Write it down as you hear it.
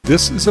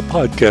This is a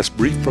podcast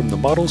brief from the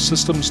Model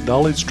Systems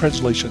Knowledge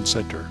Translation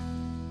Center.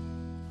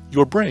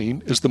 Your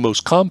brain is the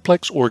most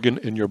complex organ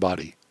in your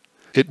body.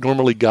 It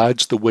normally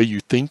guides the way you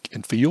think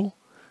and feel.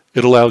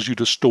 It allows you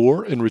to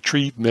store and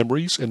retrieve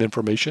memories and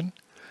information.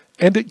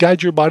 And it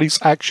guides your body's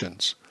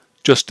actions,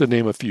 just to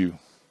name a few.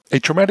 A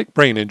traumatic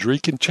brain injury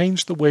can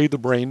change the way the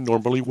brain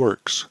normally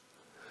works.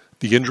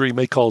 The injury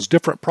may cause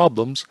different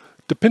problems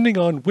depending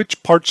on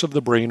which parts of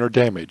the brain are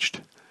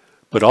damaged.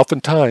 But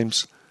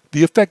oftentimes,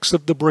 the effects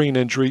of the brain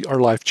injury are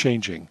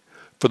life-changing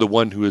for the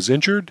one who is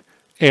injured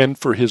and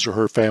for his or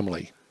her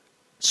family.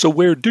 So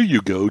where do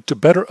you go to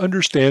better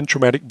understand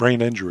traumatic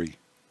brain injury?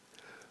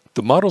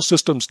 The Model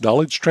Systems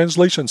Knowledge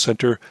Translation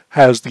Center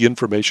has the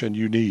information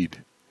you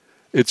need.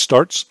 It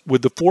starts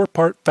with the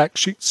 4-part fact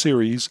sheet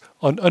series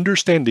on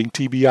understanding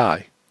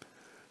TBI.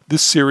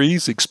 This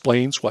series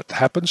explains what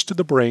happens to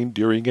the brain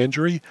during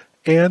injury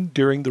and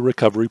during the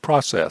recovery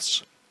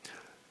process.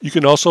 You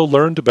can also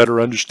learn to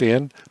better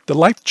understand the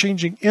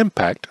life-changing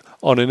impact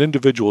on an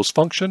individual's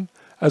function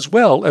as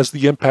well as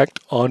the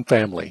impact on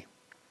family.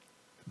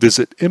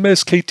 Visit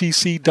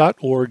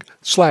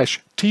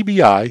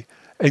msktc.org/TBI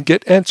and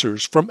get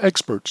answers from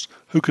experts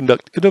who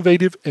conduct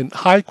innovative and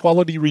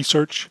high-quality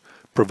research,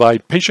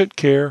 provide patient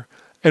care,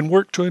 and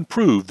work to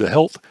improve the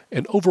health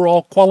and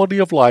overall quality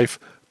of life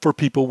for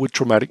people with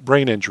traumatic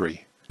brain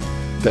injury.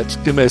 That's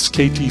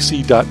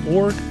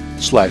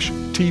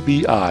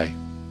msktc.org/TBI.